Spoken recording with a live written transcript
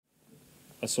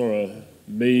I saw a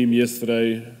meme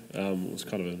yesterday. It was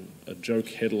kind of a joke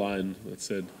headline that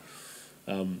said,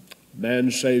 man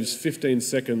shaves 15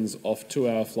 seconds off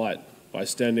 2-hour flight by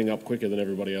standing up quicker than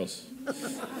everybody else.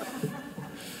 I'm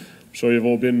sure you've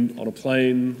all been on a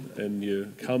plane and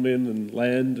you come in and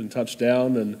land and touch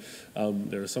down, and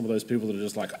there are some of those people that are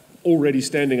just like already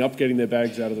standing up, getting their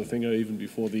bags out of the thing even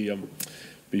before the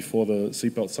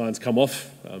seatbelt signs come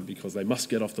off, because they must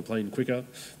get off the plane quicker,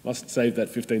 must save that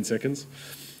 15 seconds.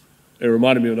 It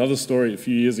reminded me of another story. A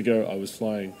few years ago, I was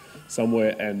flying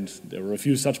somewhere and there were a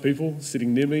few such people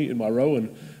sitting near me in my row,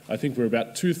 and I think we're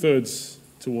about 2/3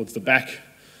 towards the back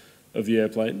of the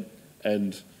airplane,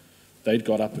 and they'd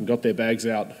got up and got their bags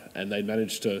out, and they'd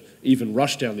managed to even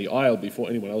rush down the aisle before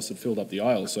anyone else had filled up the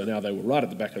aisle. So now they were right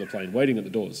at the back of the plane, waiting at the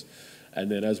doors.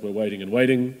 And then as we're waiting and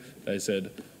waiting, they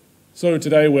said, "So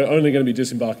today we're only going to be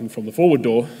disembarking from the forward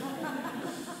door."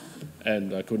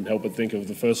 And I couldn't help but think of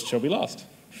the first shall be last,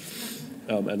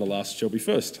 and the last shall be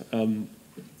first.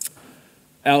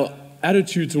 Our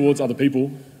attitude towards other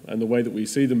people and the way that we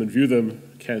see them and view them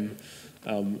can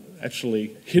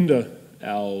actually hinder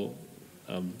our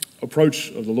approach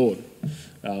of the Lord.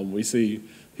 We see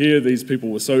here these people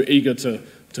were so eager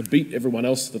to beat everyone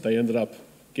else that they ended up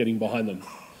getting behind them.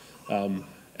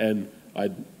 And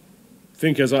I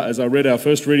think as I read our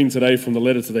first reading today from the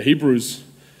letter to the Hebrews,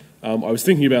 I was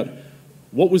thinking about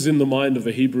what was in the mind of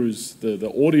the Hebrews, the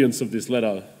audience of this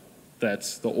letter,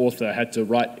 that the author had to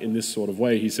write in this sort of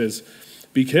way. He says,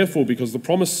 "Be careful, because the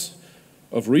promise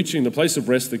of reaching the place of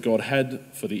rest that God had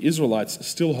for the Israelites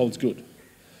still holds good."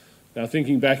 Now,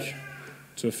 thinking back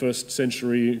to first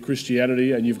century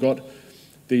Christianity, and you've got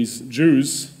these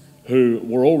Jews who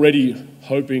were already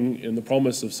hoping in the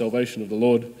promise of salvation of the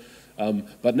Lord,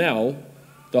 but now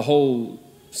the whole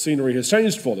scenery has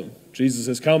changed for them. Jesus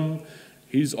has come,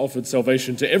 he's offered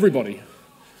salvation to everybody.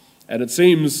 And it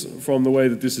seems from the way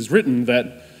that this is written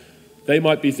that they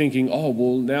might be thinking, oh,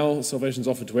 well, now salvation's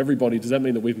offered to everybody. Does that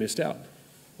mean that we've missed out?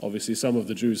 Obviously, some of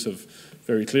the Jews have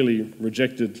very clearly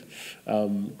rejected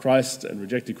Christ and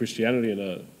rejected Christianity and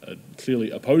are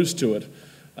clearly opposed to it.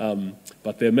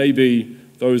 But there may be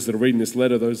those that are reading this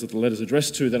letter, those that the letter's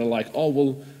addressed to, that are like, oh,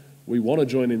 well, we want to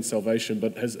join in salvation,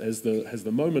 but has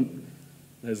the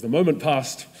moment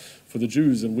passed for the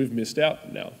Jews and we've missed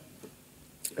out now?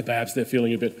 And perhaps they're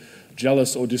feeling a bit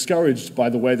jealous or discouraged by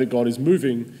the way that God is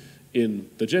moving in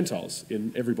the Gentiles,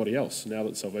 in everybody else, now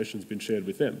that salvation's been shared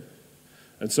with them.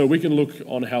 And so we can look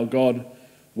on how God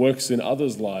works in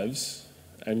others' lives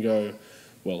and go,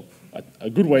 well, a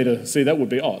good way to see that would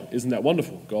be, oh, isn't that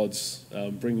wonderful? God's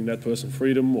bringing that person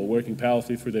freedom or working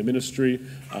powerfully through their ministry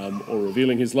or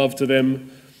revealing his love to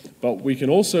them. But we can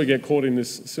also get caught in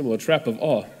this similar trap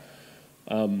of,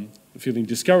 feeling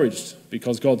discouraged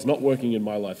because God's not working in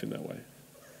my life in that way.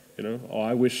 You know,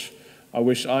 I wish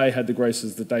I had the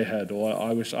graces that they had, or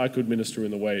I wish I could minister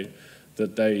in the way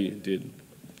that they did.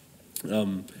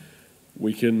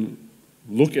 We can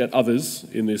look at others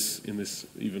in this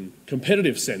even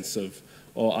competitive sense of,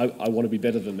 I want to be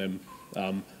better than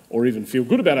them, or even feel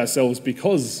good about ourselves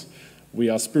because we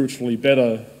are spiritually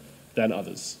better than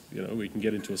others. You know, we can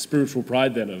get into a spiritual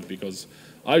pride then of, because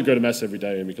I go to Mass every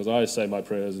day and because I say my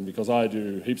prayers and because I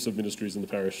do heaps of ministries in the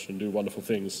parish and do wonderful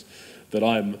things, that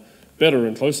I'm better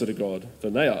and closer to God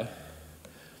than they are.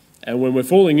 And when we're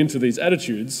falling into these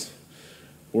attitudes,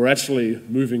 we're actually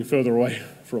moving further away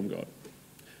from God.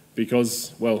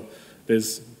 Because, well,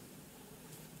 there's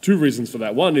two reasons for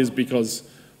that. One is because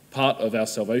part of our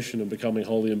salvation and becoming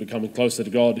holy and becoming closer to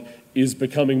God is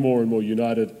becoming more and more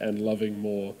united and loving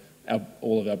more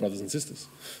all of our brothers and sisters.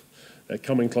 That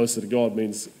coming closer to God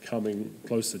means coming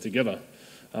closer together,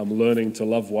 learning to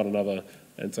love one another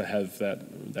and to have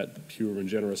that pure and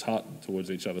generous heart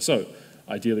towards each other. So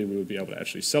ideally we would be able to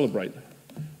actually celebrate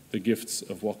the gifts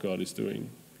of what God is doing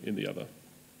in the other.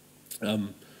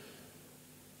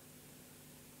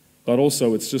 But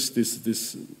also it's just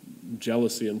this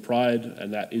jealousy and pride,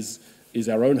 and that is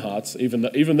our own hearts, even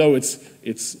though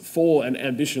it's for an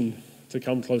ambition to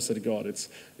come closer to God.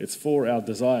 It's for our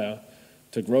desire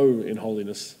to grow in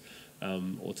holiness,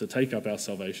 or to take up our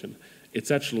salvation.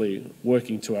 It's actually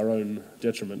working to our own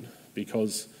detriment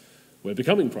because we're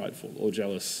becoming prideful or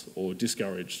jealous or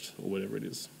discouraged or whatever it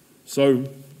is. So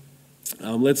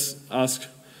let's ask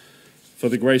for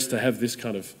the grace to have this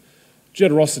kind of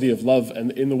generosity of love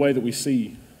and in the way that we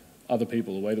see other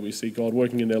people, the way that we see God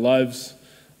working in their lives,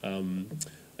 and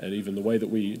even the way that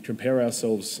we compare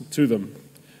ourselves to them.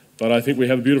 But I think we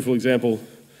have a beautiful example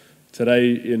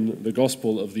today in the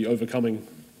gospel of the overcoming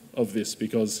of this,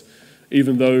 because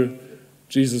even though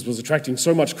Jesus was attracting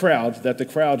so much crowd that the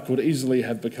crowd could easily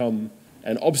have become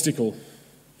an obstacle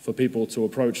for people to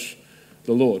approach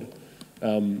the Lord.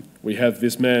 We have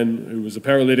this man who was a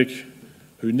paralytic,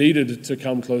 who needed to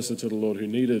come closer to the Lord, who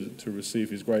needed to receive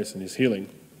his grace and his healing.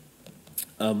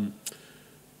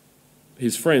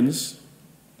 His friends,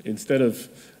 instead of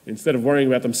worrying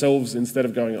about themselves, instead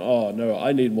of going, oh no,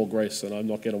 I need more grace and I'm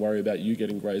not going to worry about you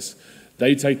getting grace,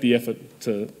 they take the effort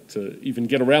to even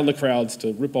get around the crowds,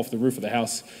 to rip off the roof of the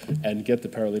house and get the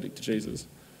paralytic to Jesus.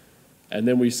 And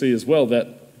then we see as well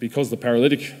that because the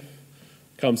paralytic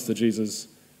comes to Jesus,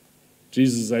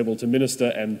 Jesus is able to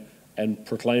minister and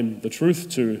proclaim the truth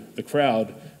to the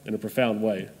crowd in a profound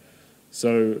way.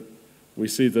 So we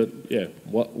see that,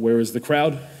 whereas the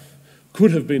crowd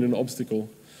could have been an obstacle,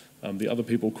 the other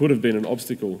people could have been an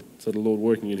obstacle to the Lord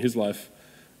working in his life,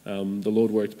 the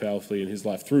Lord worked powerfully in his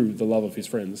life through the love of his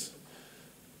friends.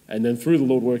 And then through the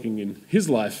Lord working in his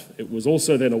life, it was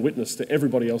also then a witness to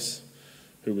everybody else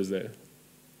who was there.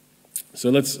 So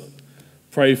let's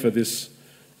pray for this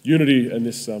unity and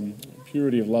this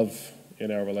purity of love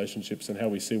in our relationships and how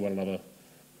we see one another.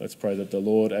 Let's pray that the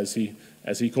Lord, as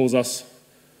he calls us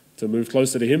to move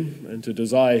closer to him and to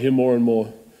desire him more and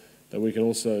more, that we can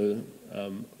also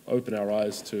open our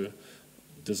eyes to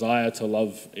desire to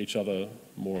love each other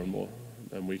more and more.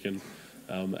 And we can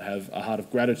have a heart of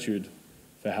gratitude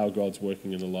for how God's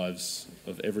working in the lives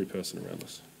of every person around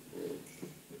us.